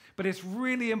But it's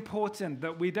really important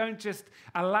that we don't just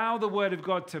allow the word of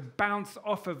God to bounce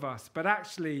off of us, but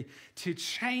actually to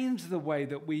change the way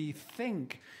that we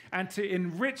think and to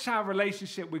enrich our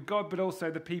relationship with God, but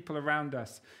also the people around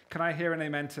us. Can I hear an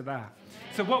amen to that?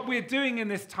 Amen. So what we're doing in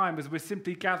this time is we're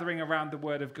simply gathering around the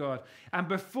word of God. And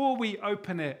before we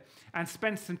open it and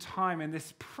spend some time in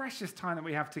this precious time that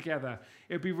we have together,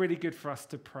 it would be really good for us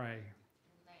to pray.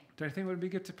 Don't you think it would be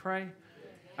good to pray?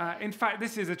 In fact,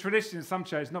 this is a tradition in some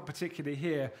churches, not particularly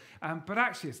here, but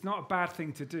actually it's not a bad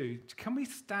thing to do. Can we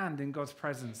stand in God's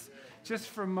presence just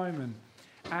for a moment?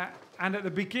 And at the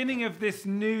beginning of this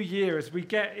new year, as we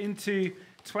get into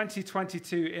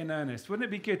 2022 in earnest, wouldn't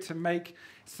it be good to make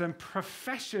some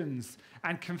professions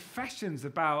and confessions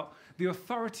about the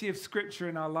authority of Scripture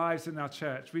in our lives and our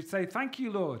church? We'd say, thank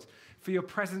you, Lord, for your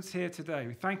presence here today.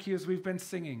 We thank you as we've been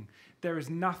singing. There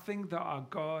is nothing that our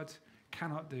God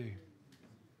cannot do.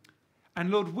 And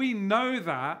Lord, we know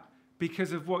that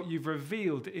because of what you've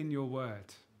revealed in your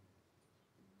word.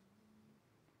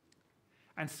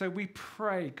 And so we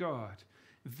pray, God,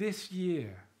 this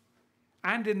year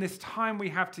and in this time we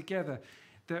have together,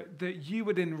 that you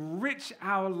would enrich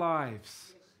our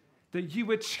lives, that you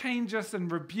would change us and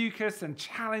rebuke us and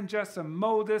challenge us and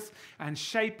mold us and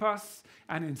shape us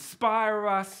and inspire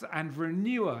us and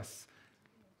renew us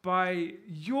by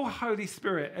your Holy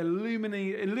Spirit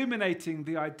illuminating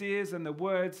the ideas and the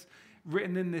words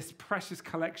written in this precious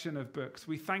collection of books.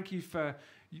 We thank you for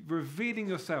revealing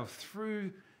yourself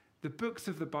through the books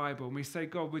of the Bible. And we say,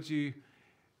 God, would you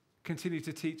continue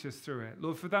to teach us through it?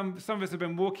 Lord, for them, some of us have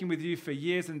been walking with you for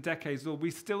years and decades. Lord,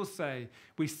 we still say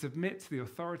we submit to the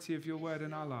authority of your word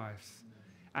in our lives.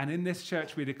 And in this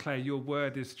church, we declare your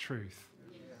word is truth.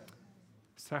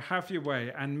 So have your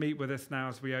way and meet with us now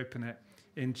as we open it.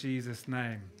 In Jesus'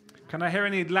 name. Can I hear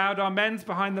any loud amens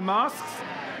behind the masks?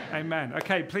 Amen.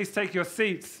 Okay, please take your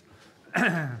seats.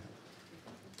 I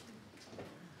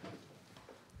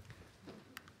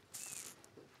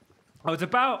was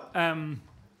about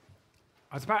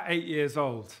 8 years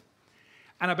old,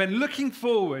 and I've been looking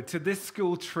forward to this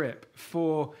school trip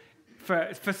for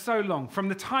so long, from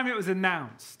the time it was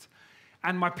announced.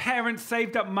 And my parents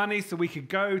saved up money so we could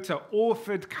go to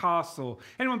Orford Castle.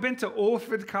 Anyone been to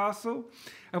Orford Castle?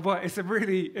 Well, it's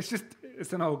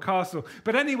an old castle.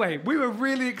 But anyway, we were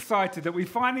really excited that we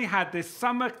finally had this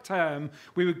summer term.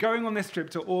 We were going on this trip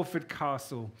to Orford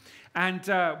Castle. And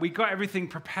we got everything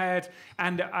prepared.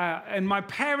 And my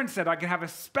parents said I could have a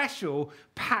special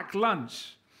packed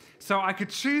lunch. So I could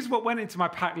choose what went into my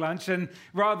packed lunch, and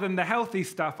rather than the healthy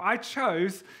stuff, I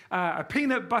chose a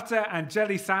peanut butter and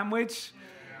jelly sandwich.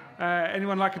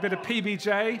 Anyone like a bit of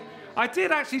PBJ? I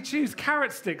did actually choose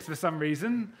carrot sticks for some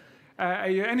reason.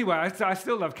 Anyway, I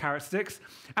still love carrot sticks.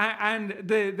 And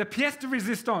the pièce de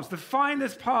résistance, the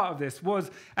finest part of this,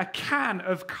 was a can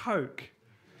of Coke.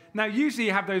 Now, usually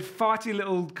you have those farty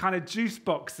little kind of juice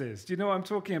boxes. Do you know what I'm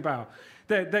talking about?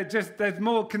 There's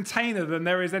more container than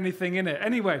there is anything in it.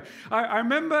 Anyway, I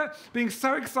remember being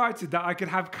so excited that I could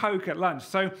have Coke at lunch.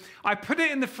 So I put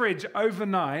it in the fridge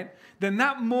overnight. Then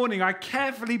that morning, I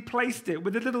carefully placed it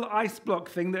with a little ice block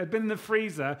thing that had been in the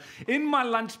freezer in my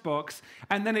lunchbox.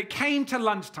 And then it came to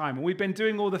lunchtime. And we've been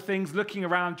doing all the things, looking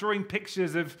around, drawing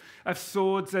pictures of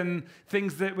swords and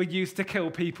things that were used to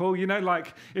kill people. You know,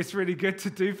 like it's really good to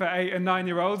do for 8 and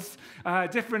 9-year-olds.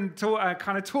 Different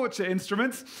kind of torture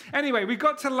instruments. Anyway, we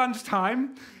got to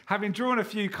lunchtime, having drawn a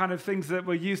few kind of things that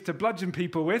were used to bludgeon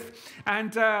people with,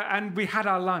 and we had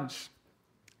our lunch.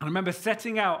 I remember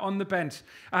setting out on the bench.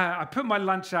 I put my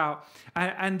lunch out,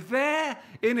 and there,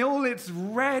 in all its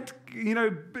red,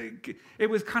 it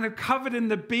was kind of covered in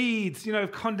the beads,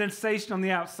 of condensation on the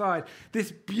outside,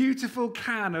 this beautiful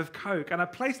can of Coke. And I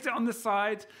placed it on the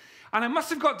side, and I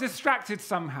must have got distracted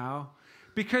somehow,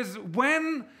 because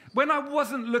when I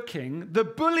wasn't looking, the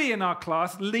bully in our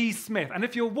class, Lee Smith, and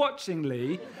if you're watching,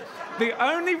 Lee, the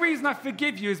only reason I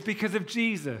forgive you is because of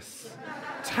Jesus.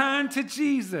 Turn to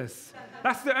Jesus.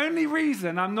 That's the only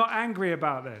reason I'm not angry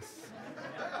about this,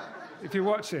 if you're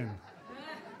watching.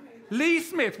 Lee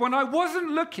Smith, when I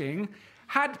wasn't looking,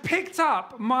 had picked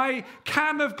up my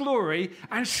can of glory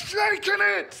and shaken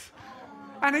it.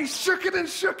 And he shook it and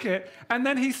shook it, and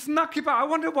then he snuck it back. I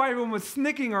wonder why everyone was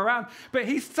sniggering around, but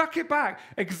he stuck it back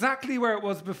exactly where it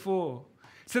was before.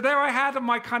 So there I had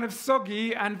my kind of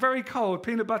soggy and very cold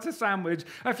peanut butter sandwich,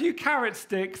 a few carrot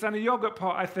sticks and a yogurt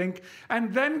pot, I think.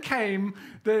 And then came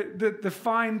the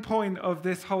fine point of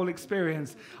this whole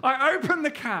experience. I opened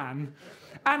the can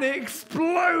and it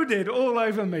exploded all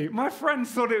over me. My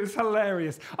friends thought it was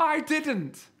hilarious. I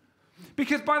didn't.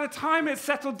 Because by the time it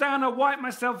settled down, I wiped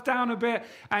myself down a bit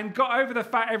and got over the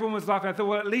fact everyone was laughing. I thought,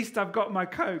 well, at least I've got my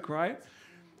Coke, right?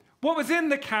 What was in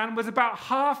the can was about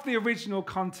half the original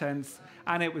contents,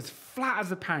 and it was flat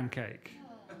as a pancake.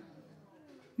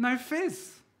 No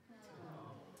fizz.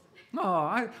 Oh,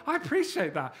 I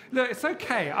appreciate that. Look, it's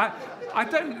okay. I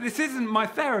don't. This isn't my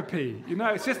therapy, you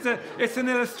know. It's just it's an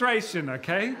illustration,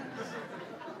 okay?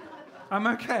 I'm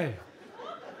okay.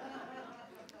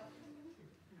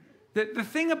 The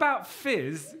thing about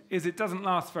fizz is it doesn't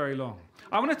last very long.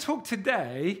 I want to talk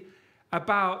today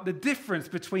about the difference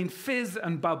between fizz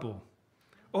and bubble.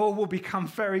 All will become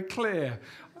very clear,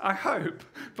 I hope,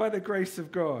 by the grace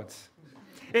of God.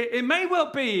 It may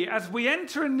well be, as we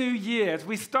enter a new year, as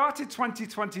we started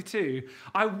 2022,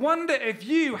 I wonder if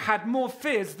you had more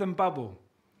fizz than bubble.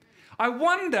 I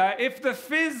wonder if the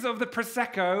fizz of the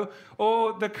Prosecco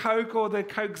or the Coke or the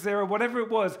Coke Zero, whatever it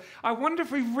was, I wonder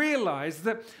if we realized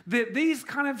that these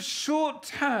kind of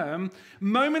short-term,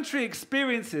 momentary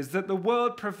experiences that the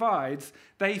world provides,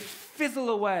 they fizzle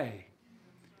away.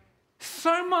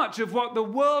 So much of what the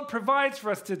world provides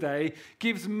for us today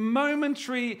gives a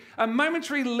momentary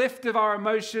lift of our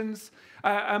emotions,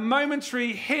 a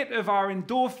momentary hit of our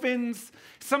endorphins.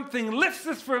 Something lifts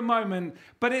us for a moment,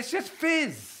 but it's just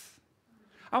fizz.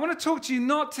 I want to talk to you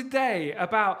not today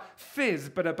about fizz,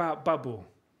 but about bubble.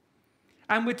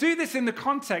 And we do this in the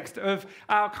context of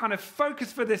our kind of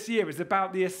focus for this year is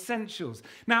about the essentials.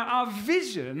 Now, our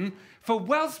vision for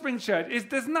Wellspring Church is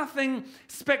there's nothing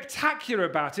spectacular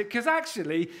about it, because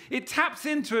actually it taps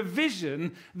into a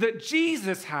vision that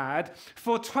Jesus had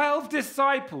for 12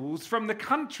 disciples from the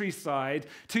countryside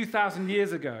 2,000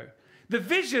 years ago. The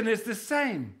vision is the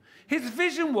same. His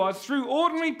vision was through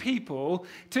ordinary people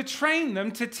to train them,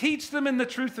 to teach them in the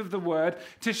truth of the word,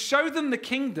 to show them the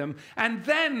kingdom, and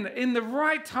then in the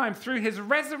right time through his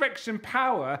resurrection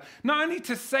power, not only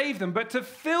to save them, but to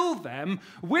fill them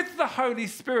with the Holy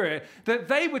Spirit, that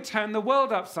they would turn the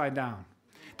world upside down.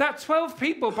 That 12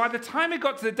 people, by the time it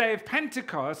got to the day of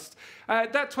Pentecost,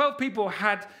 that 12 people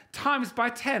had times by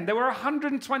 10. There were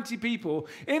 120 people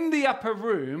in the upper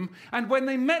room, and when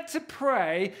they met to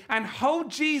pray and hold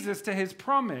Jesus to his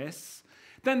promise,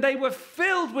 then they were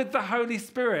filled with the Holy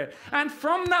Spirit. And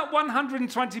from that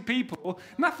 120 people,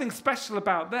 nothing special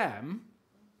about them,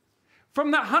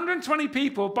 from that 120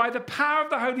 people, by the power of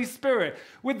the Holy Spirit,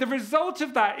 with the result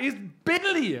of that is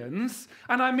billions,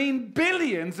 and I mean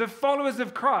billions of followers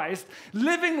of Christ,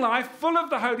 living life full of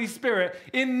the Holy Spirit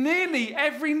in nearly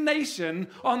every nation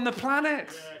on the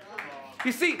planet.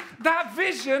 You see, that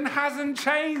vision hasn't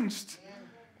changed.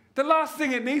 The last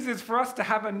thing it needs is for us to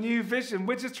have a new vision.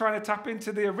 We're just trying to tap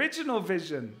into the original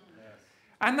vision.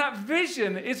 And that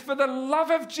vision is for the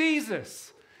love of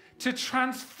Jesus to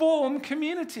transform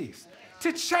communities,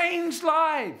 to change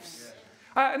lives,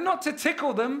 not to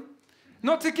tickle them,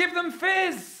 not to give them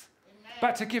fizz,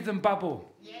 but to give them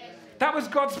bubble. That was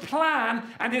God's plan,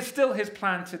 and it's still his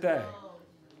plan today.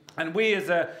 And we as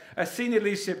a senior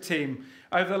leadership team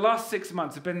over the last 6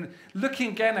 months have been looking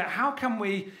again at how can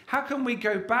we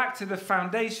go back to the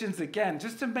foundations again,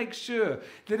 just to make sure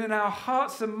that in our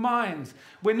hearts and minds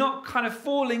we're not kind of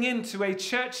falling into a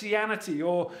churchianity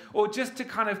or just a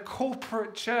kind of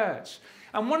corporate church.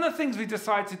 And one of the things we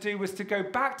decided to do was to go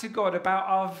back to God about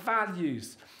our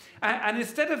values. And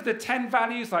instead of the 10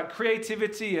 values like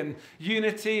creativity and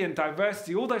unity and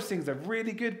diversity, all those things are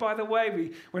really good, by the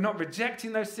way. We're not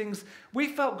rejecting those things. We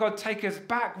felt God take us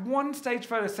back one stage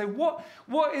further, say, what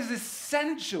is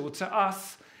essential to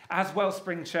us as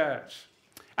Wellspring Church?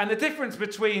 And the difference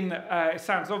between, it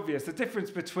sounds obvious, the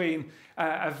difference between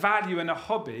a value and a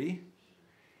hobby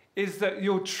is that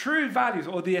your true values,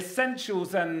 or the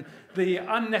essentials and the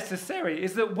unnecessary,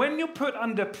 is that when you're put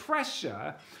under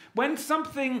pressure, when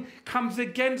something comes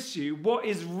against you, what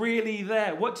is really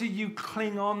there? What do you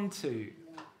cling on to?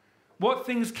 What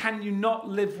things can you not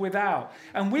live without?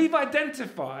 And we've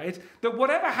identified that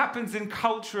whatever happens in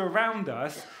culture around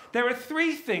us, there are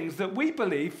 3 things that we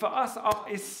believe for us are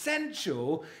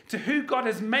essential to who God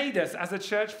has made us as a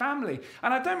church family.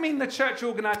 And I don't mean the church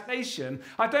organization.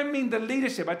 I don't mean the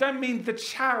leadership. I don't mean the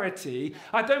charity.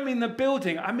 I don't mean the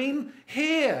building. I mean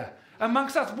here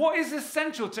amongst us. What is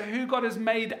essential to who God has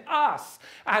made us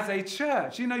as a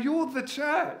church? You know, you're the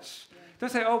church. Don't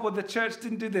say, oh, well, the church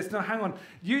didn't do this. No, hang on.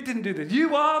 You didn't do this.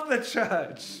 You are the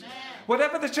church. Amen.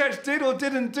 Whatever the church did or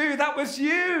didn't do, that was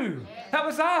you. Yes. That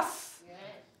was us. Yes.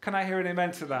 Can I hear an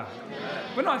amen to that? Amen.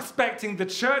 We're not expecting the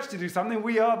church to do something.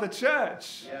 We are the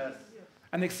church. Yes.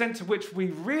 And the extent to which we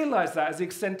realize that is the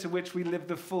extent to which we live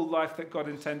the full life that God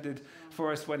intended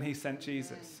for us when he sent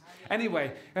Jesus.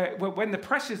 Anyway, when the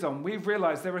pressure's on, we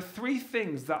realize there are three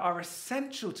things that are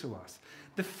essential to us.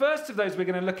 The first of those we're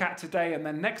going to look at today, and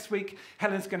then next week,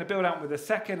 Helen's going to build out with the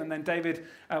second, and then David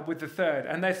with the third.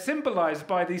 And they're symbolized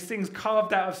by these things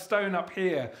carved out of stone up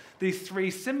here, these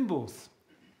three symbols.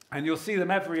 And you'll see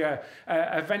them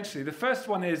eventually. The first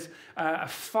one is a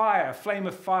flame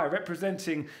of fire,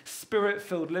 representing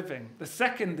spirit-filled living. The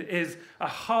second is a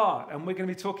heart, and we're going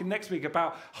to be talking next week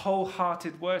about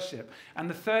wholehearted worship. And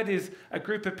the third is a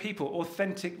group of people,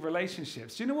 authentic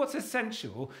relationships. Do you know what's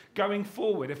essential going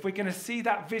forward? If we're going to see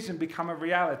that vision become a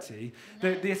reality,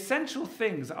 the essential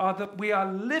things are that we are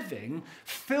living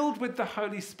filled with the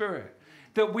Holy Spirit.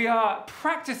 That we are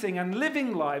practicing and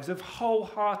living lives of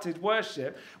wholehearted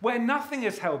worship where nothing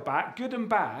is held back, good and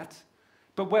bad,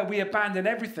 but where we abandon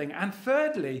everything. And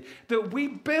thirdly, that we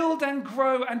build and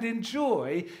grow and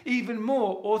enjoy even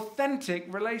more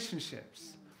authentic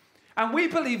relationships. And we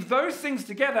believe those things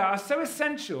together are so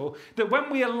essential that when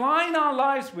we align our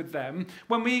lives with them,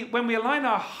 when we align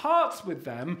our hearts with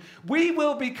them, we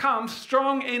will become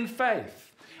strong in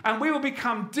faith. And we will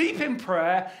become deep in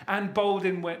prayer and bold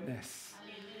in witness.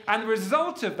 And the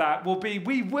result of that will be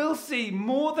we will see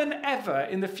more than ever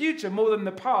in the future, more than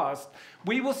the past,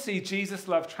 we will see Jesus'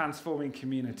 love transforming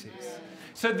communities.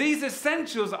 So these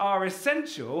essentials are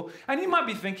essential. And you might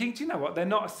be thinking, do you know what? They're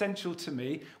not essential to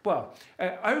me. Well,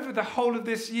 over the whole of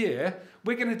this year,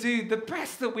 we're going to do the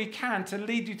best that we can to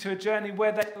lead you to a journey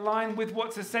where they align with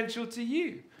what's essential to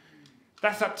you.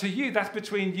 That's up to you. That's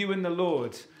between you and the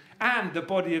Lord and the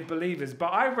body of believers.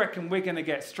 But I reckon we're going to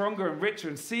get stronger and richer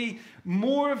and see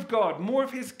more of God, more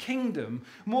of his kingdom,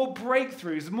 more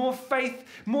breakthroughs, more faith,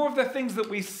 more of the things that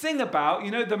we sing about,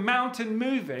 the mountain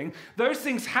moving. Those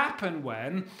things happen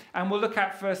when, and we'll look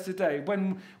at first today,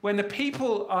 when the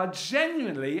people are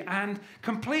genuinely and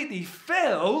completely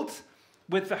filled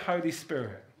with the Holy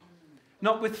Spirit.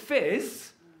 Not with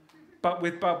fizz, but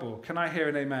with bubble. Can I hear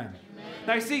an amen? Amen.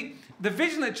 Now, you see, the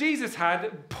vision that Jesus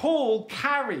had, Paul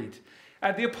carried.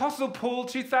 The Apostle Paul,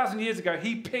 2,000 years ago,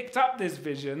 he picked up this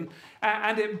vision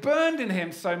and it burned in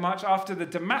him so much after the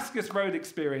Damascus Road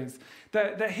experience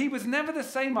that he was never the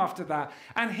same after that.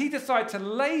 And he decided to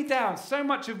lay down so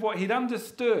much of what he'd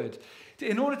understood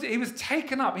he was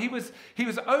taken up. He was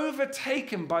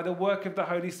overtaken by the work of the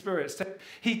Holy Spirit. So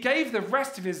he gave the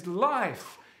rest of his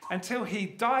life until he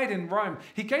died in Rome.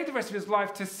 He gave the rest of his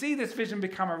life to see this vision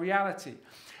become a reality.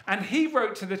 And he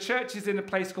wrote to the churches in a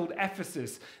place called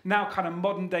Ephesus, now kind of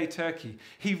modern day Turkey.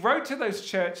 He wrote to those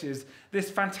churches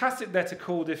this fantastic letter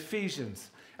called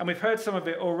Ephesians. And we've heard some of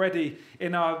it already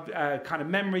in our kind of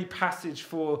memory passage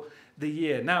for the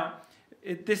year. Now,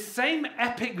 this same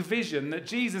epic vision that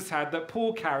Jesus had, that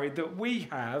Paul carried, that we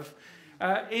have,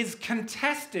 is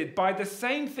contested by the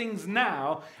same things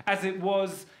now as it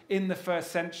was in the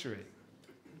first century.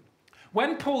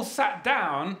 When Paul sat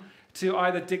down to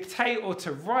either dictate or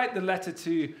to write the letter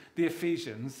to the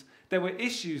Ephesians, there were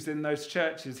issues in those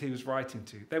churches he was writing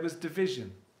to. There was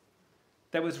division.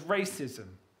 There was racism.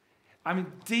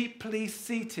 Deeply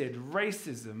seated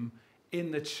racism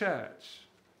in the church.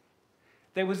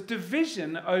 There was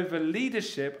division over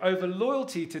leadership, over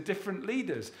loyalty to different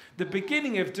leaders. The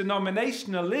beginning of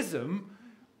denominationalism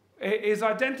is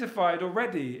identified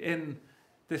already in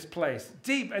this place.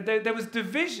 There was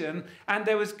division and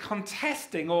there was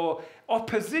contesting or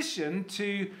opposition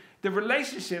to the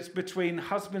relationships between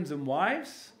husbands and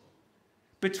wives,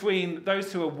 between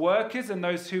those who are workers and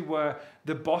those who were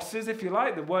the bosses, if you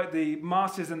like, the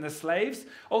masters and the slaves,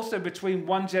 also between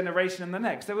one generation and the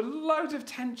next. There were loads of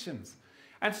tensions.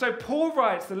 And so Paul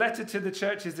writes the letter to the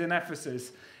churches in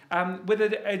Ephesus with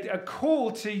a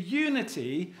call to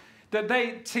unity,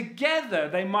 that together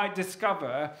they might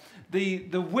discover the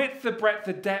width, the breadth,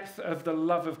 the depth of the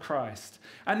love of Christ.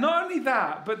 And not only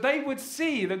that, but they would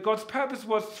see that God's purpose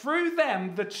was through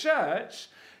them, the church,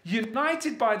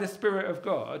 united by the Spirit of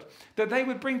God, that they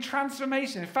would bring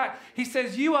transformation. In fact, he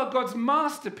says, you are God's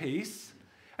masterpiece.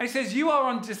 And he says, you are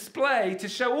on display to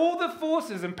show all the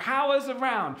forces and powers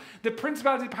around, the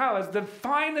principality powers, the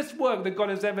finest work that God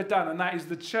has ever done, and that is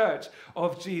the church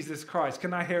of Jesus Christ.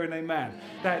 Can I hear an amen?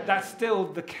 That's still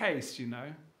the case,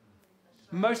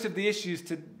 Most of the issues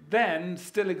then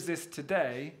still exist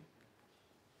today,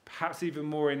 perhaps even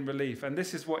more in relief. And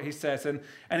this is what he says. And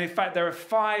in fact, there are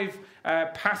 5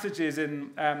 passages in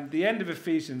the end of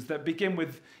Ephesians that begin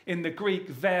with, in the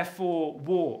Greek, therefore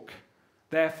walk.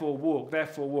 Therefore walk,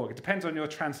 therefore walk. It depends on your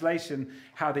translation,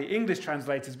 how the English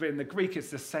translators, but in the Greek it's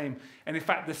the same. And in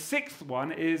fact, the 6th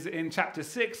one is in chapter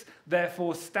 6,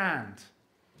 therefore stand.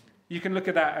 You can look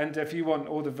at that, and if you want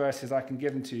all the verses, I can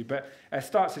give them to you. But it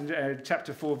starts in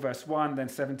chapter 4, verse 1, then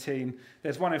 17.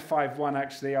 There's one in 5:1,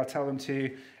 actually. I'll tell them to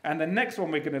you. And the next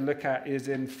one we're going to look at is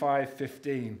in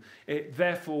 5:15.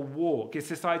 Therefore, walk. It's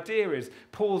this idea is,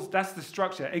 that's the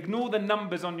structure. Ignore the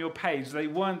numbers on your page. They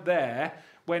weren't there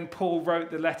when Paul wrote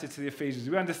the letter to the Ephesians.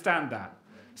 We understand that.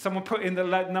 Someone put in the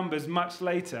numbers much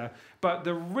later, but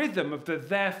the rhythm of the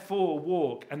therefore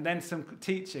walk and then some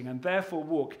teaching and therefore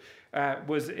walk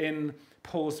was in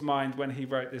Paul's mind when he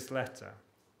wrote this letter.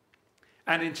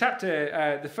 And in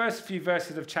the first few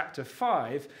verses of chapter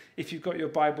 5, if you've got your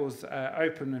Bibles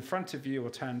open in front of you or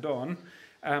turned on,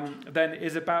 then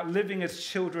is about living as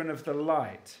children of the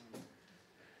light.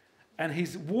 And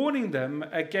he's warning them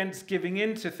against giving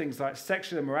in to things like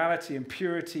sexual immorality,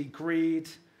 impurity, greed,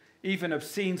 even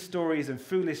obscene stories and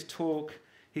foolish talk.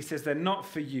 He says they're not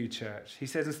for you, church. He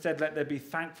says instead, let there be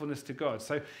thankfulness to God.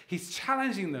 So he's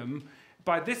challenging them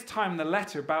by this time in the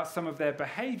letter about some of their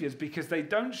behaviors because they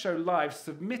don't show lives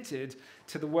submitted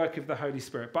to the work of the Holy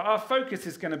Spirit. But our focus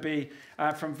is going to be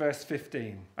from verse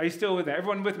 15. Are you still with me?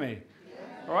 Everyone with me?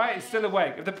 Yeah. All right, still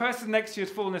awake. If the person next to you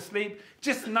has fallen asleep,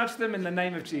 just nudge them in the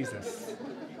name of Jesus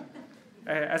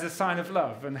as a sign of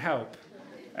love and help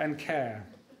and care.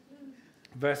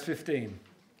 Verse 15.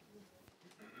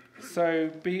 So,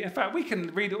 in fact, we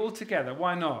can read it all together.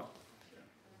 Why not?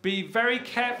 Be very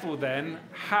careful then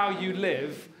how you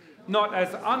live, not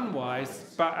as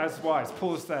unwise, but as wise.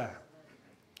 Pause there.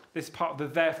 This part of the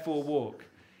therefore walk.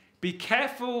 Be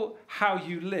careful how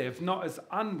you live, not as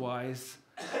unwise,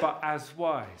 but as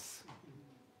wise.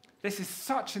 This is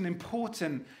such an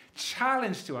important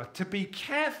challenge to us, to be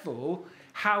careful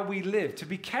how we live, to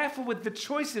be careful with the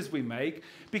choices we make,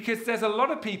 because there's a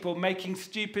lot of people making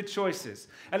stupid choices.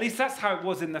 At least that's how it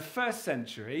was in the first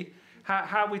century.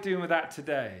 How are we doing with that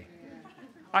today?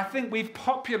 I think we've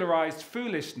popularized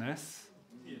foolishness.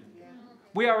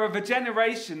 We are of a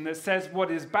generation that says what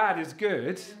is bad is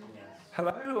good.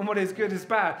 Hello? And what is good is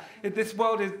bad. This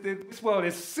world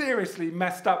is seriously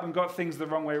messed up and got things the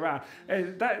wrong way around.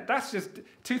 That's just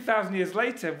 2,000 years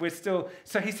later, we're still...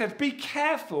 So he said, be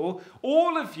careful,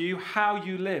 all of you, how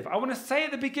you live. I want to say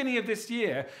at the beginning of this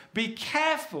year, be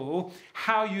careful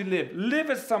how you live. Live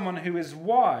as someone who is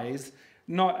wise,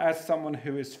 not as someone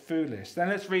who is foolish. Then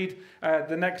let's read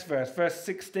the next verse, verse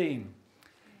 16.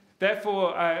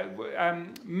 Therefore,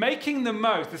 making the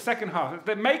most, the second half,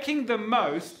 making the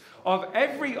most of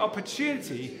every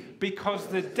opportunity because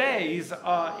the days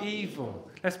are evil.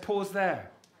 Let's pause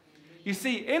there. You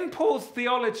see, in Paul's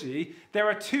theology, there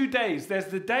are 2 days. There's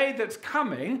the day that's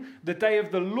coming, the day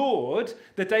of the Lord,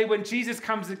 the day when Jesus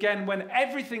comes again, when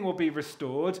everything will be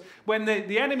restored, when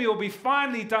the enemy will be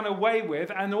finally done away with,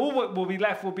 and all what will be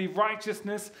left will be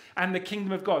righteousness and the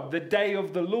kingdom of God, the day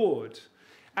of the Lord.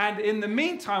 And in the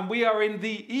meantime, we are in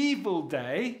the evil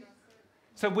day.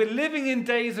 So we're living in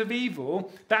days of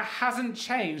evil that hasn't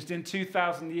changed in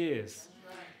 2,000 years.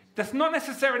 That's not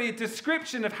necessarily a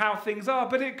description of how things are,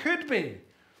 but it could be.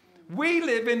 We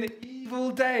live in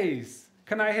evil days.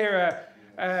 Can I hear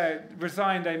a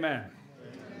resigned amen?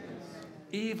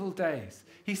 Evil days.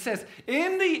 He says,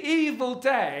 in the evil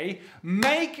day,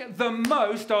 make the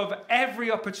most of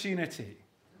every opportunity.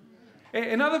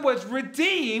 In other words,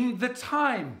 redeem the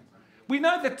time. We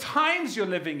know the times you're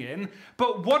living in,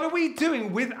 but what are we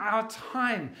doing with our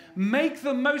time? Make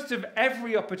the most of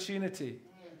every opportunity.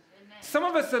 Some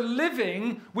of us are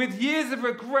living with years of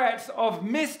regrets of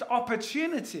missed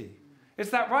opportunity. Is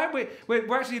that right?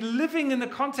 We're actually living in the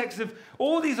context of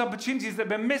all these opportunities that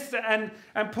have been missed. And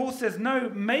Paul says, no,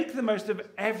 make the most of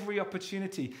every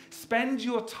opportunity. Spend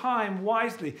your time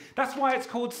wisely. That's why it's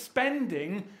called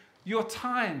spending your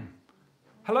time.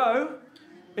 Hello?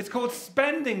 It's called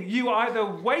spending. You either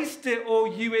waste it or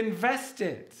you invest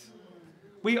it.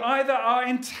 We either are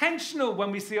intentional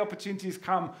when we see opportunities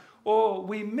come or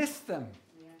we miss them.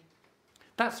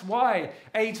 That's why,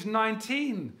 age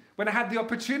 19, when I had the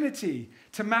opportunity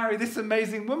to marry this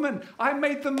amazing woman, I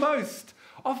made the most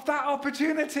of that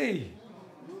opportunity.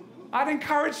 I'd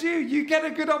encourage you, you get a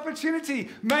good opportunity,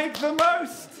 make the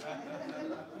most.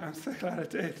 I'm so glad I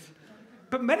did.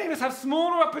 But many of us have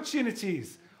smaller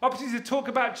opportunities to talk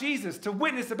about Jesus, to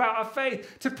witness about our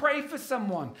faith, to pray for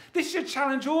someone. This should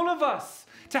challenge all of us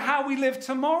to how we live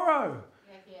tomorrow,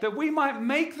 that we might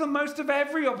make the most of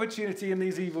every opportunity in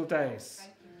these evil days.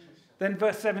 Then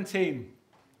verse 17,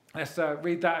 let's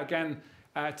read that again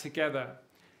together.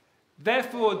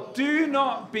 Therefore, do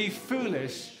not be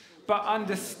foolish, but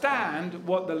understand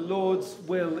what the Lord's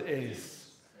will is.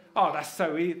 Oh, that's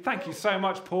so easy. Thank you so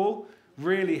much, Paul.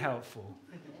 Really helpful.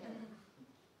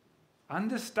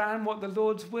 Understand what the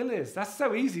Lord's will is. That's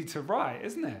so easy to write,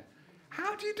 isn't it?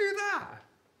 How do you do that?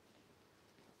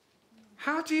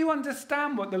 How do you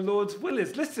understand what the Lord's will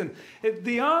is? Listen,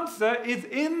 the answer is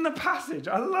in the passage.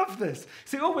 I love this.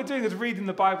 See, all we're doing is reading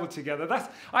the Bible together.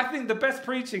 I think the best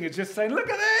preaching is just saying, look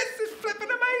at this, it's flipping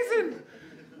amazing.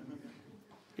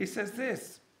 He says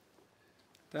this,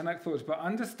 don't act thoughts, but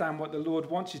understand what the Lord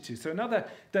wants you to. So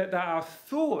that our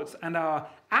thoughts and our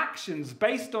actions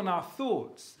based on our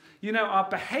thoughts, our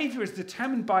behavior is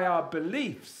determined by our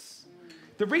beliefs.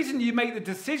 The reason you make the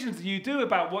decisions that you do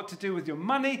about what to do with your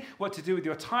money, what to do with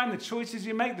your time, the choices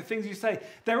you make, the things you say,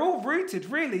 they're all rooted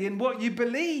really in what you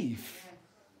believe.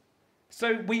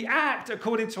 So we act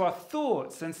according to our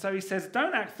thoughts. And so he says,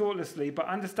 don't act thoughtlessly, but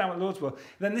understand what the Lord's will.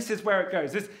 Then this is where it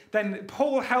goes. Then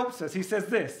Paul helps us. He says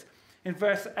this in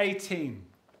verse 18.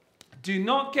 Do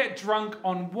not get drunk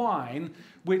on wine,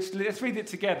 let's read it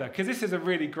together, because this is a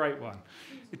really great one.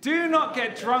 Do not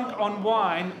get drunk on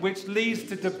wine, which leads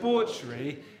to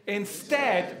debauchery.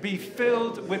 Instead, be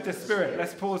filled with the Spirit.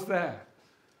 Let's pause there.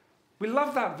 We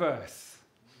love that verse.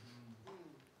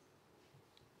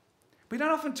 We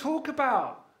don't often talk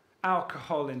about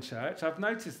alcohol in church. I've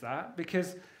noticed that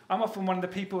because I'm often one of the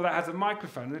people that has a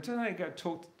microphone and I don't get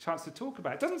a chance to talk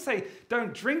about it. It doesn't say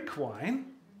don't drink wine.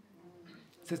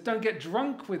 It says don't get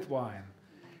drunk with wine.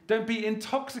 Don't be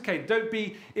intoxicated. Don't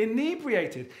be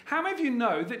inebriated. How many of you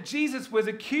know that Jesus was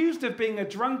accused of being a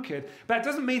drunkard, but that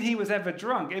doesn't mean he was ever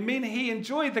drunk. It means he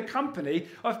enjoyed the company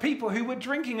of people who were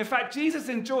drinking. In fact, Jesus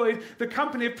enjoyed the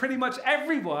company of pretty much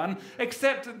everyone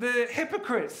except the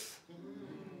hypocrites.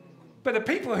 But the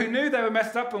people who knew they were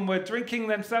messed up and were drinking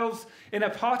themselves in a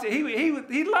party,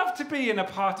 he loved to be in a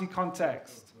party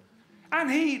context. And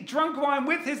he drank wine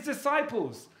with his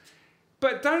disciples.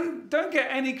 But don't get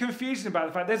any confusion about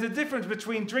the fact there's a difference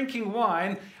between drinking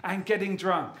wine and getting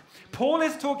drunk. Paul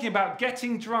is talking about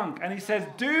getting drunk, and he says,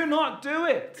 do not do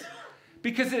it,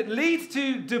 because it leads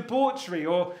to debauchery,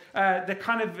 or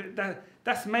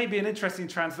that's maybe an interesting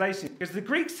translation, because the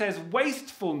Greek says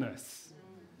wastefulness.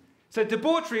 So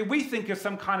debauchery, we think of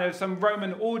some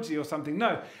Roman orgy or something.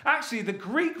 No, actually the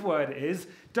Greek word is,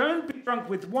 don't be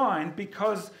drunk with wine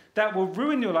because that will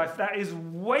ruin your life. That is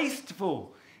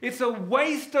wasteful. It's a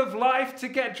waste of life to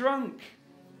get drunk.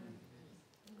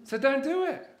 So don't do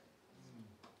it.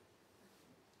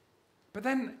 But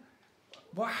then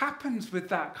what happens with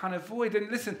that kind of void?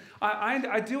 And listen,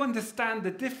 I do understand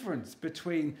the difference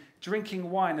between drinking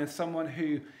wine and someone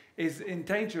who is in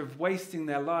danger of wasting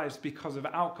their lives because of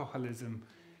alcoholism,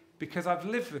 because I've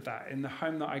lived with that in the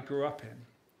home that I grew up in.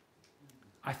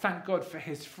 I thank God for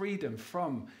his freedom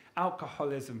from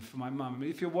alcoholism for my mum. I mean,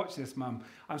 if you're watching this, Mum,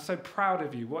 I'm so proud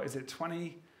of you. What is it,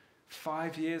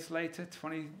 25 years later,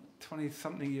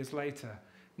 20-something years later,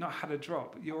 not had a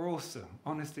drop. You're awesome.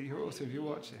 Honestly, you're awesome if you're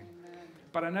watching.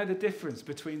 But I know the difference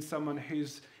between someone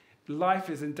whose life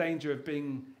is in danger of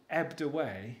being ebbed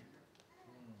away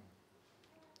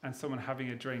and someone having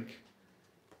a drink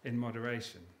in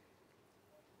moderation.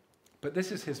 But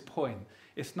this is his point.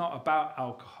 It's not about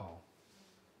alcohol.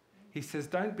 He says,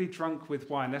 don't be drunk with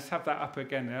wine. Let's have that up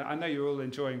again. I know you're all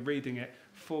enjoying reading it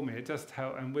for me. It does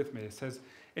help, and with me. It says,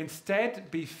 instead,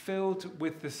 be filled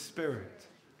with the Spirit.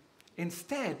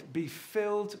 Instead, be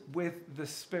filled with the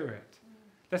Spirit.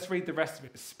 Let's read the rest of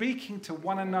it. Speaking to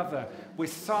one another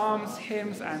with psalms,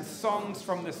 hymns, and songs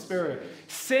from the Spirit.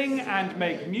 Sing and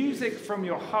make music from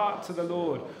your heart to the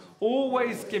Lord,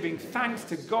 always giving thanks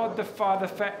to God the Father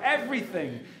for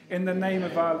everything in the name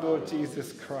of our Lord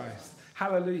Jesus Christ.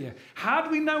 Hallelujah. How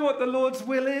do we know what the Lord's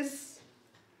will is?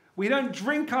 We don't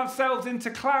drink ourselves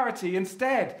into clarity.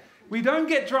 Instead, we don't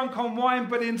get drunk on wine,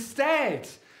 but instead,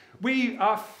 we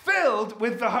are filled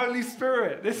with the Holy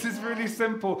Spirit. This is really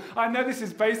simple. I know this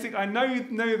is basic. I know you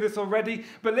know this already.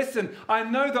 But listen, I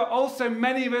know that also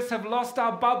many of us have lost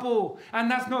our bubble. And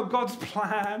that's not God's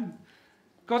plan.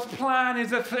 God's plan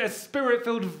is a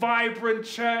spirit-filled, vibrant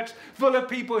church full of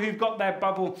people who've got their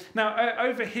bubble. Now,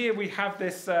 over here we have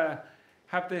this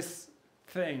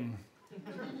thing.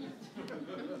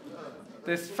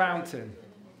 This fountain.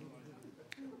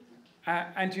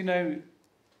 And you know,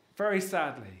 very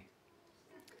sadly,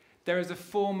 there is a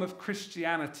form of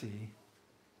Christianity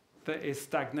that is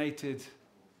stagnated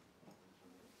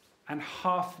and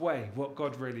halfway what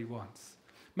God really wants.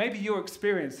 Maybe your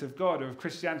experience of God or of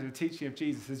Christianity, the teaching of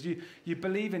Jesus, is you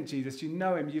believe in Jesus, you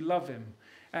know him, you love him,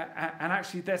 And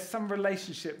actually there's some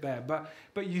relationship there,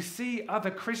 but you see other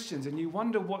Christians and you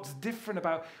wonder what's different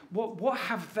about what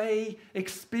have they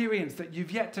experienced that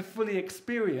you've yet to fully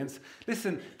experience.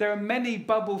 Listen, there are many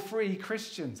bubble-free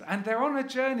Christians and they're on a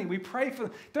journey. We pray for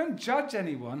them. Don't judge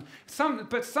anyone.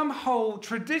 But some whole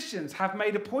traditions have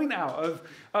made a point out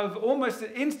of almost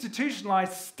an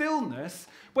institutionalized stillness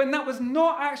when that was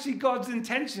not actually God's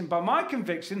intention. By my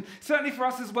conviction, certainly for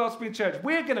us as Wellspring Church,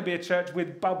 we're going to be a church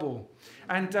with bubble.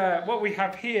 And what we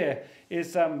have here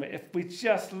is if we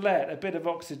just let a bit of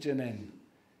oxygen in.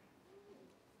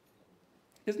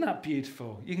 Isn't that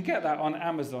beautiful? You can get that on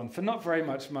Amazon for not very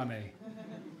much money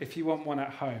if you want one at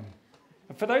home.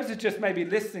 And for those who are just maybe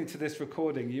listening to this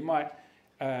recording, you might,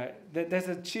 there's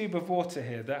a tube of water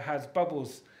here that has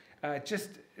bubbles. Just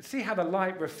see how the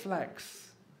light reflects.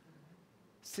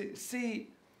 See,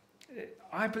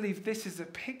 I believe this is a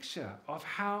picture of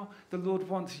how the Lord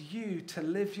wants you to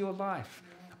live your life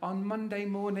on Monday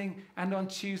morning and on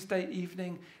Tuesday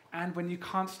evening, and when you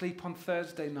can't sleep on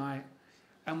Thursday night,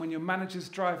 and when your manager's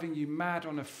driving you mad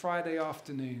on a Friday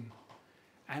afternoon,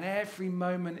 and every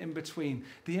moment in between.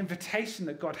 The invitation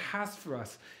that God has for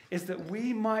us is that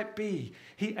we might be,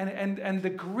 and the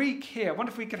Greek here, I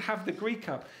wonder if we could have the Greek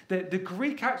up. The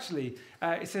Greek actually,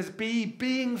 it says, be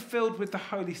being filled with the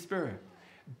Holy Spirit.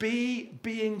 Be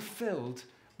being filled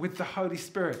with the Holy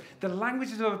Spirit. The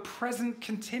language is of a present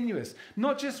continuous,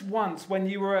 not just once when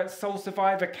you were at Soul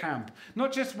Survivor camp,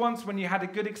 not just once when you had a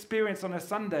good experience on a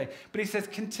Sunday, but he says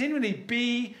continually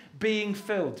be being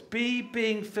filled, be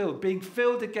being filled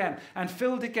again, and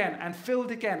filled again, and filled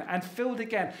again, and filled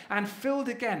again, and filled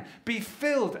again, be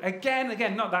filled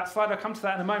again, not that slide, I'll come to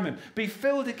that in a moment, be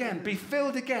filled again, be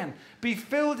filled again, be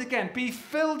filled again, be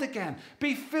filled again,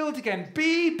 be filled again,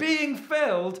 be being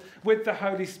filled with the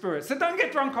Holy Spirit. So don't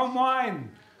get drunk on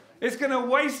wine. It's going to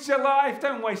waste your life.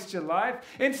 Don't waste your life.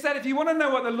 Instead, if you want to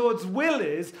know what the Lord's will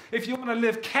is, if you want to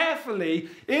live carefully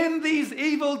in these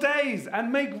evil days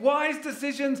and make wise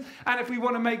decisions, and if we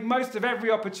want to make most of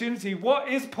every opportunity, what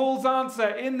is Paul's answer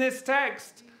in this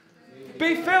text?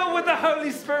 Be filled with the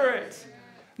Holy Spirit.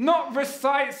 Not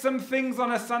recite some things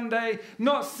on a Sunday,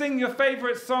 not sing your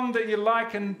favorite song that you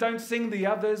like and don't sing the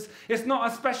others. It's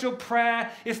not a special prayer.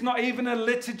 It's not even a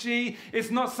liturgy. It's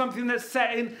not something that's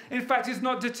set in. In fact, it's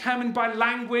not determined by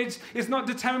language. It's not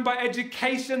determined by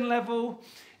education level.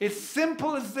 It's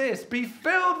simple as this. Be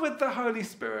filled with the Holy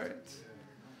Spirit.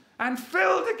 And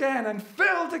filled again, and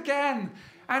filled again,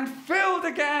 and filled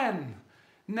again.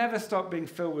 Never stop being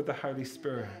filled with the Holy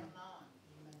Spirit.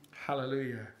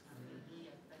 Hallelujah.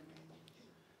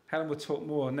 Helen will talk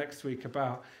more next week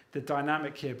about the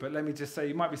dynamic here, but let me just say,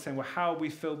 you might be saying, well, how are we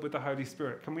filled with the Holy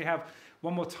Spirit? Can we have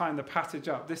one more time the passage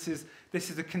up? This is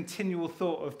a continual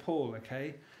thought of Paul,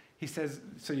 okay? He says,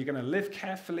 so you're going to live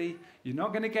carefully, you're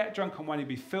not going to get drunk on wine, you'll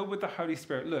be filled with the Holy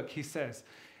Spirit. Look, he says,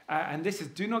 and this is,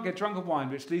 do not get drunk on wine,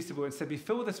 which leads to, instead be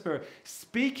filled with the Spirit,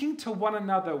 speaking to one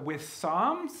another with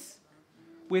psalms,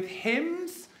 with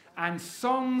hymns, and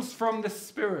songs from the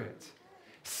Spirit.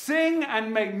 Sing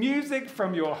and make music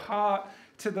from your heart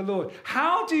to the Lord.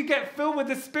 How do you get filled with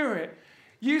the Spirit?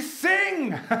 You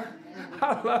sing.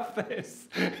 I love this.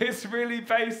 It's really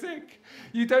basic.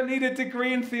 You don't need a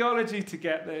degree in theology to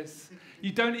get this.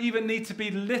 You don't even need to be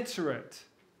literate.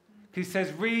 He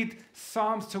says, read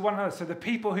Psalms to one another. So the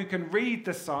people who can read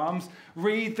the Psalms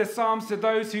to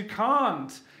those who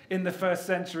can't in the first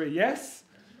century. Yes?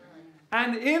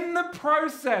 And in the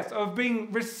process of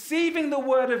receiving the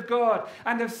word of God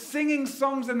and of singing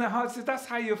songs in their hearts, that's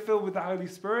how you're filled with the Holy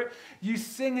Spirit. You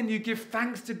sing and you give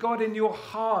thanks to God in your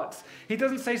hearts. He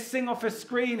doesn't say sing off a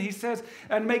screen. He says,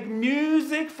 and make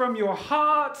music from your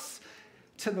hearts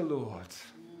to the Lord.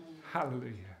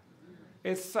 Hallelujah.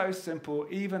 It's so simple.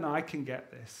 Even I can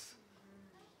get this.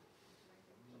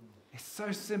 It's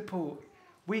so simple.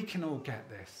 We can all get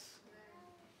this.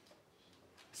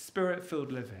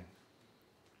 Spirit-filled living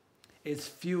is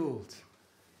fueled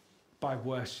by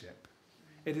worship.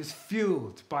 It is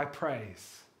fueled by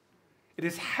praise. It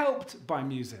is helped by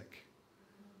music.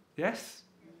 Yes?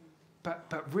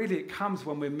 But really it comes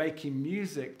when we're making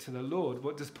music to the Lord.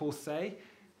 What does Paul say?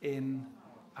 In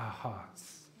our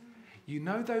hearts. You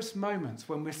know those moments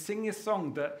when we're singing a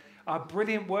song that our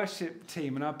brilliant worship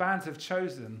team and our bands have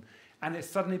chosen, and it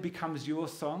suddenly becomes your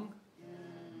song?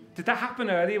 Did that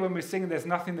happen earlier when we're singing There's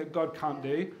Nothing That God Can't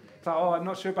Do? It's like, oh, I'm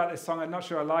not sure about this song. I'm not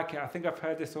sure I like it. I think I've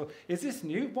heard this. Or is this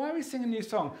new? Why are we singing a new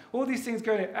song? All these things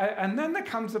go. And then there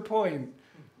comes a point.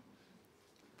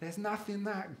 There's nothing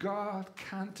that God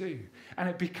can't do. And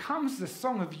it becomes the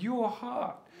song of your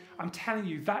heart. I'm telling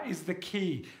you, that is the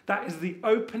key. That is the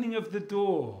opening of the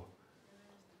door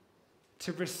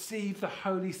to receive the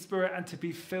Holy Spirit and to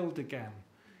be filled again.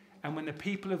 And when the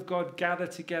people of God gather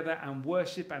together and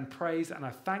worship and praise and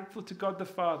are thankful to God the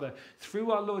Father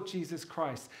through our Lord Jesus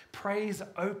Christ, praise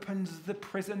opens the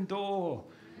prison door.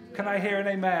 Can I hear an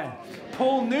amen?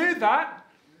 Paul knew that.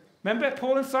 Remember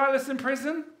Paul and Silas in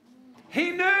prison?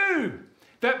 He knew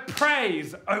that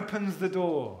praise opens the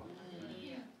door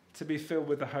to be filled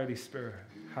with the Holy Spirit.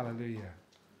 Hallelujah.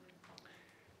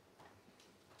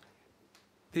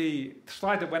 The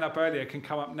slide that went up earlier can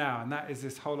come up now, and that is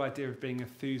this whole idea of being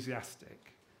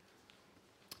enthusiastic.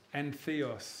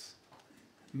 Entheos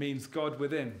means God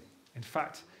within. In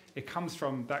fact, it comes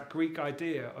from that Greek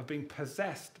idea of being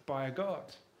possessed by a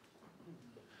God.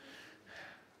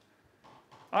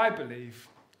 I believe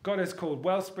God has called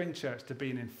Wellspring Church to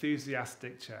be an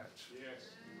enthusiastic church. Yes.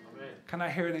 Amen. Can I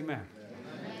hear an amen?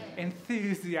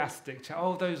 Enthusiastic.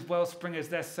 Oh, those Wellspringers,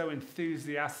 they're so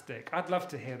enthusiastic. I'd love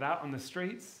to hear that on the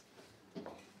streets.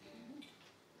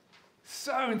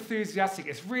 So enthusiastic.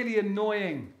 It's really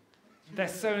annoying. They're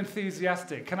so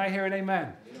enthusiastic. Can I hear an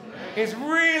amen? It's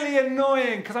really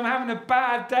annoying because I'm having a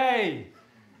bad day.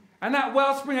 And that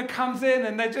Wellspringer comes in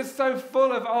and they're just so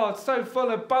full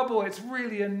of bubble. It's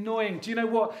really annoying. Do you know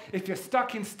what? If you're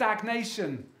stuck in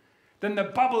stagnation, then the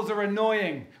bubbles are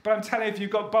annoying. But I'm telling you, if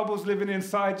you've got bubbles living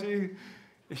inside you,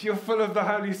 if you're full of the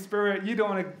Holy Spirit, you don't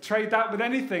want to trade that with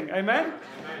anything. Amen?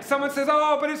 Amen. Someone says,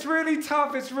 oh, but it's really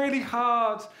tough. It's really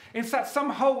hard. In fact,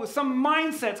 some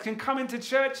mindsets can come into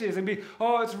churches and be,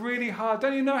 oh, it's really hard.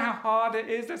 Don't you know how hard it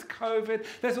is? There's COVID.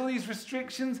 There's all these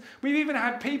restrictions. We've even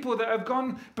had people that have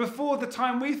gone before the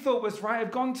time we thought was right,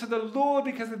 have gone to the Lord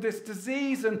because of this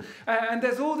disease. And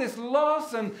there's all this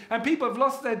loss. And people have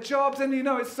lost their jobs. And you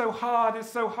know, it's so hard. It's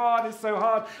so hard. It's so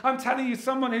hard. I'm telling you,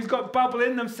 someone who's got bubble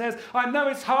in them says, I know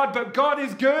it's hard, but God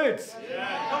is good.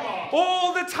 Yeah, come on.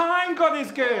 All the time, God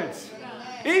is good.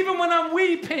 Even when I'm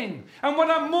weeping and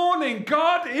when I'm mourning,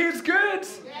 God is good.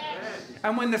 Yes.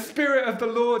 And when the Spirit of the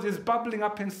Lord is bubbling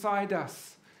up inside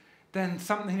us, then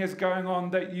something is going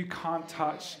on that you can't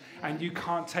touch and you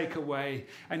can't take away.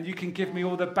 And you can give me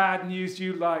all the bad news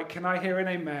you like. Can I hear an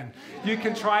amen? You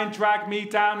can try and drag me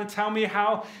down and tell me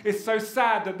how it's so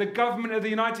sad that the government of the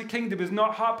United Kingdom is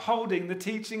not upholding the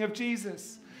teaching of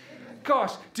Jesus.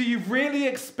 Gosh, do you really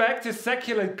expect a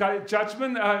secular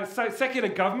secular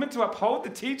government to uphold the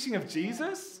teaching of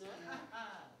Jesus?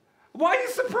 Why are you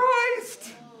surprised?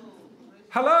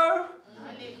 Hello?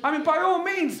 I mean, by all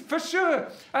means, for sure,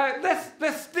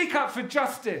 let's stick up for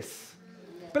justice.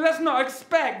 But let's not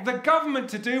expect the government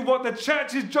to do what the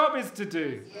church's job is to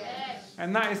do.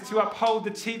 And that is to uphold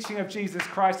the teaching of Jesus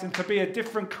Christ and to be a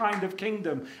different kind of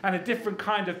kingdom and a different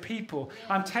kind of people.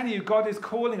 I'm telling you, God is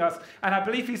calling us. And I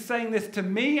believe he's saying this to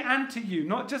me and to you,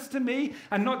 not just to me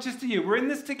and not just to you. We're in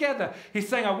this together. He's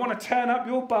saying, I want to turn up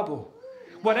your bubble.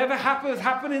 Whatever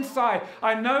happen inside.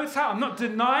 I know it's how. I'm not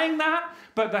denying that,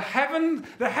 but the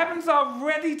heavens are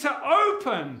ready to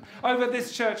open over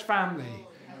this church family.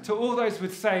 To all those who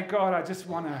would say, God, I just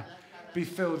want to be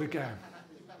filled again.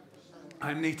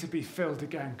 I need to be filled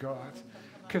again, God,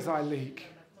 because I leak.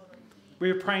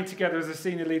 We were praying together as a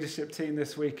senior leadership team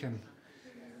this weekend,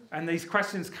 and these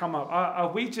questions come up.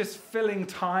 Are we just filling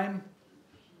time?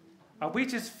 Are we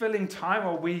just filling time,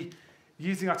 or are we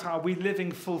using our time? Are we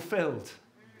living fulfilled?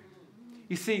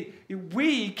 You see,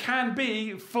 we can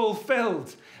be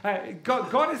fulfilled.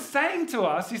 God is saying to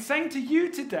us, he's saying to you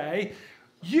today,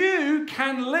 you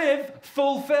can live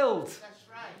fulfilled.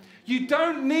 You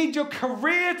don't need your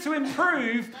career to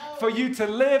improve for you to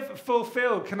live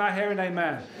fulfilled. Can I hear an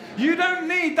amen? You don't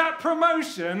need that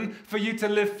promotion for you to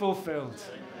live fulfilled.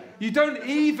 You don't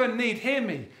even need, hear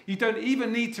me, you don't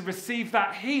even need to receive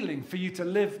that healing for you to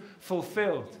live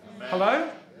fulfilled. Hello?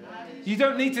 You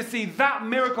don't need to see that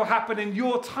miracle happen in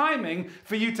your timing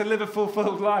for you to live a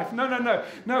fulfilled life.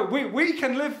 No, we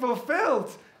can live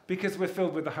fulfilled because we're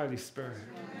filled with the Holy Spirit.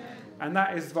 And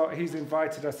that is what he's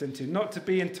invited us into. Not to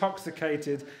be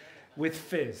intoxicated with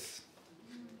fizz,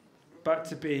 but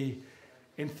to be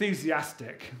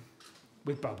enthusiastic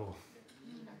with bubble.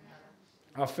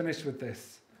 I'll finish with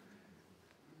this.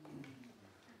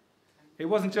 It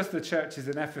wasn't just the churches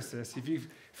in Ephesus. If you've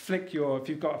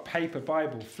got a paper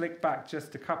Bible, flick back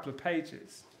just a couple of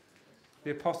pages.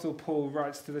 The Apostle Paul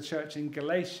writes to the church in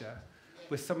Galatia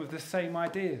with some of the same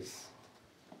ideas.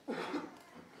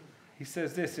 He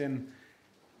says this in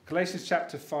Galatians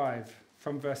chapter 5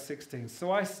 from verse 16.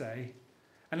 So I say,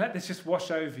 and let this just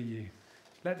wash over you.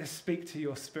 Let this speak to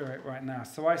your spirit right now.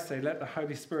 So I say, let the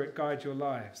Holy Spirit guide your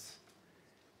lives.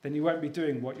 Then you won't be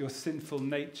doing what your sinful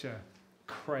nature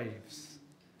craves.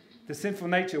 The sinful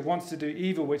nature wants to do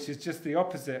evil, which is just the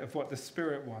opposite of what the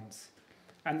Spirit wants.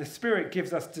 And the Spirit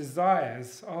gives us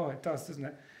desires, oh, it does, doesn't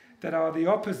it, that are the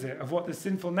opposite of what the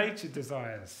sinful nature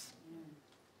desires.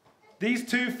 These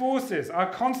two forces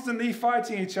are constantly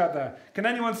fighting each other. Can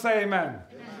anyone say amen? Amen?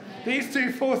 These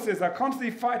two forces are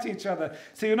constantly fighting each other,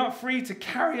 so you're not free to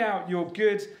carry out your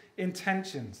good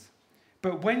intentions.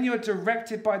 But when you're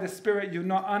directed by the Spirit, you're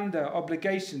not under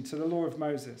obligation to the law of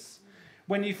Moses.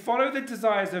 When you follow the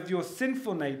desires of your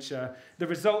sinful nature, the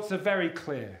results are very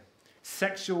clear.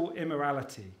 Sexual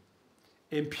immorality,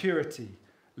 impurity,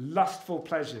 lustful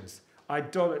pleasures,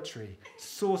 idolatry,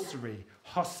 sorcery,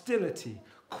 hostility,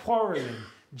 quarreling,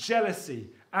 jealousy,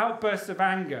 outbursts of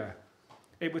anger.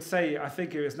 It would say, I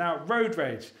think it is now, road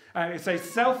rage. It would say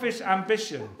selfish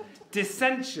ambition,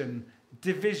 dissension,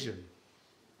 division.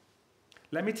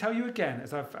 Let me tell you again,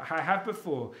 as I have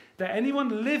before, that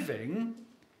anyone living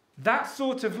that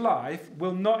sort of life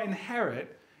will not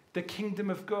inherit the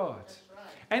kingdom of God.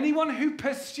 Anyone who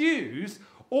pursues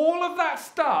all of that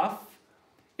stuff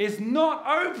is not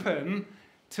open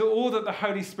to all that the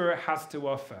Holy Spirit has to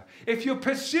offer. If you're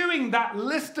pursuing that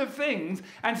list of things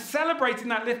and celebrating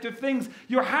that list of things,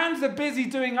 your hands are busy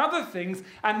doing other things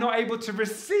and not able to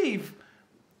receive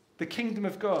the kingdom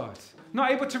of God.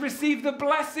 Not able to receive the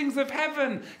blessings of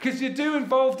heaven because you're too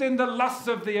involved in the lusts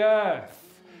of the earth.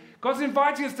 God's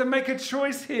inviting us to make a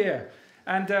choice here.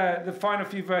 And the final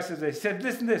few verses, they said,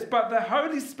 listen to this, but the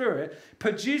Holy Spirit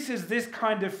produces this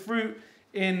kind of fruit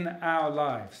in our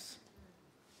lives.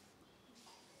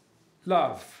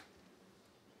 Love,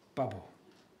 bubble.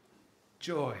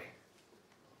 Joy,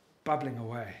 bubbling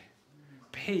away.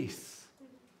 Peace,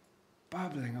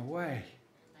 bubbling away.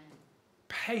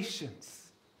 Patience,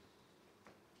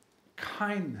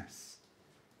 kindness,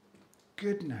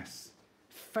 goodness,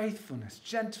 faithfulness,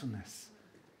 gentleness,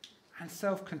 and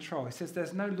self-control. He says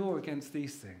there's no law against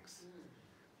these things.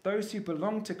 Those who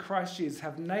belong to Christ Jesus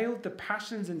have nailed the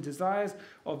passions and desires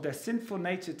of their sinful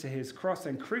nature to his cross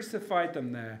and crucified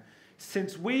them there.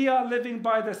 Since we are living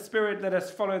by the Spirit, let us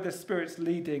follow the Spirit's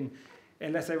leading,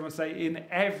 and let's everyone say, in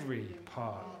every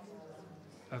part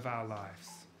of our lives.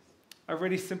 A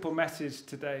really simple message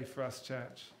today for us,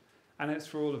 church, and it's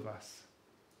for all of us.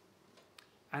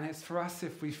 And it's for us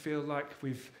if we feel like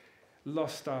we've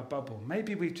lost our bubble.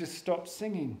 Maybe we've just stopped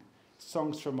singing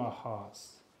songs from our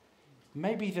hearts.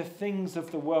 Maybe the things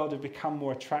of the world have become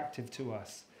more attractive to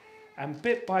us. And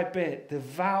bit by bit, the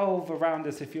valve around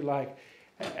us, if you like,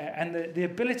 and the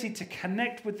ability to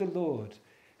connect with the Lord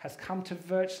has come to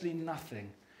virtually nothing.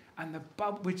 And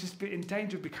we're just in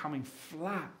danger of becoming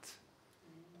flat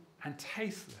and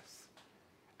tasteless.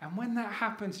 And when that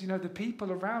happens, the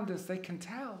people around us, they can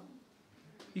tell.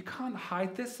 You can't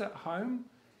hide this at home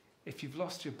if you've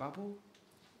lost your bubble.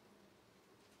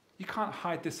 You can't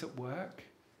hide this at work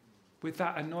with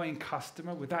that annoying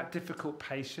customer, with that difficult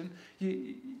patient.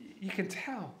 You can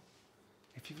tell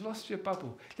if you've lost your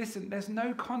bubble. Listen, there's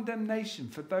no condemnation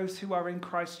for those who are in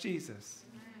Christ Jesus.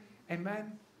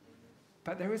 Amen?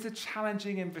 But there is a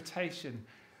challenging invitation.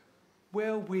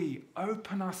 Will we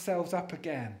open ourselves up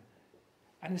again?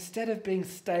 And instead of being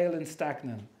stale and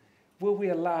stagnant, will we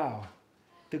allow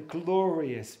the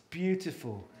glorious,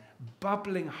 beautiful,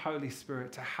 bubbling Holy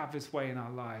Spirit to have his way in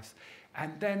our lives?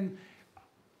 And then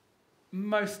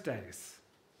most days,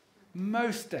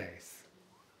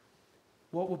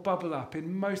 what will bubble up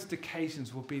in most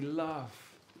occasions will be love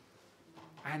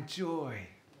and joy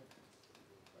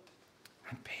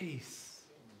and peace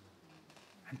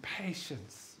and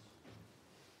patience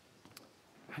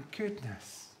and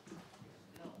goodness,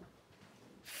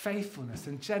 faithfulness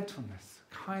and gentleness,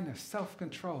 kindness,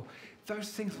 self-control. Those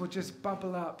things will just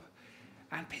bubble up,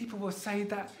 and people will say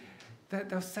that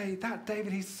they'll say, that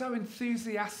David, he's so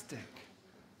enthusiastic.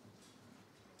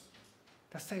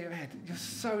 They'll say, Ed, you're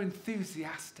so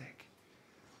enthusiastic.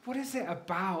 What is it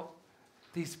about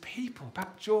these people,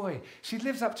 about joy? She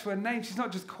lives up to her name. She's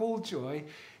not just called Joy.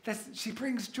 She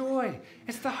brings joy.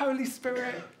 It's the Holy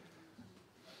Spirit.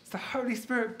 It's the Holy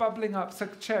Spirit bubbling up. So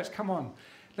church, come on.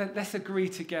 Let's agree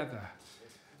together.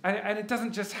 And it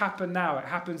doesn't just happen now. It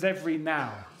happens every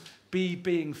now.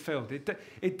 Being filled.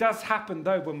 It does happen,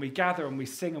 though, when we gather and we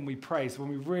sing and we praise, when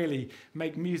we really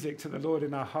make music to the Lord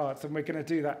in our hearts, and we're going to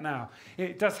do that now.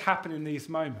 It does happen in these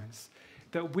moments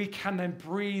that we can then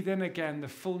breathe in again the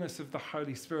fullness of the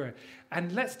Holy Spirit.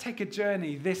 And let's take a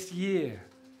journey this year,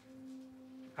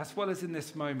 as well as in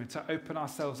this moment, to open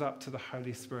ourselves up to the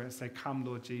Holy Spirit and say, come,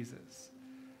 Lord Jesus.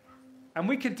 And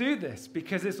we can do this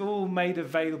because it's all made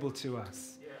available to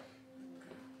us.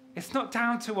 It's not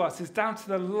down to us. It's down to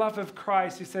the love of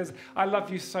Christ who says, I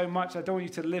love you so much, I don't want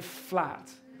you to live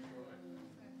flat.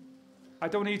 I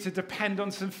don't want you to depend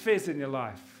on some fizz in your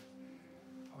life.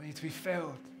 I We need to be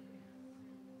filled.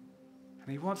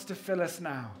 And he wants to fill us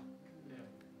now.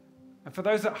 And for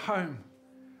those at home,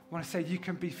 I want to say you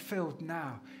can be filled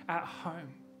now at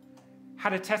home.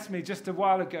 Had a testimony just a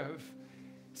while ago of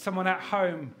someone at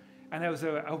home, and there was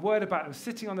a word about them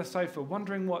sitting on the sofa,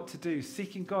 wondering what to do,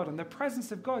 seeking God, and the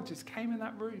presence of God just came in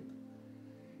that room.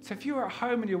 So if you're at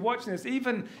home and you're watching this,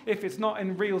 even if it's not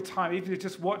in real time, even if you're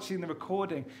just watching the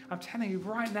recording, I'm telling you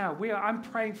right now, I'm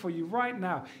praying for you right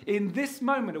now, in this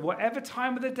moment, at whatever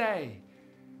time of the day,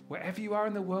 wherever you are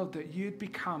in the world, that you'd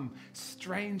become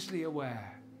strangely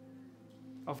aware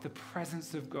of the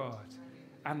presence of God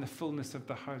and the fullness of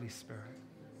the Holy Spirit.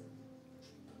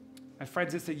 And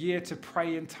friends, it's a year to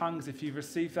pray in tongues if you've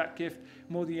received that gift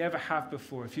more than you ever have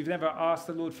before. If you've never asked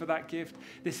the Lord for that gift,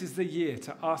 this is the year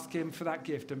to ask him for that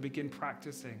gift and begin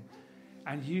practicing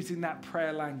and using that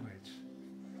prayer language.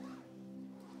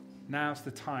 Now's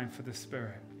the time for the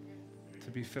Spirit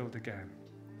to be filled again.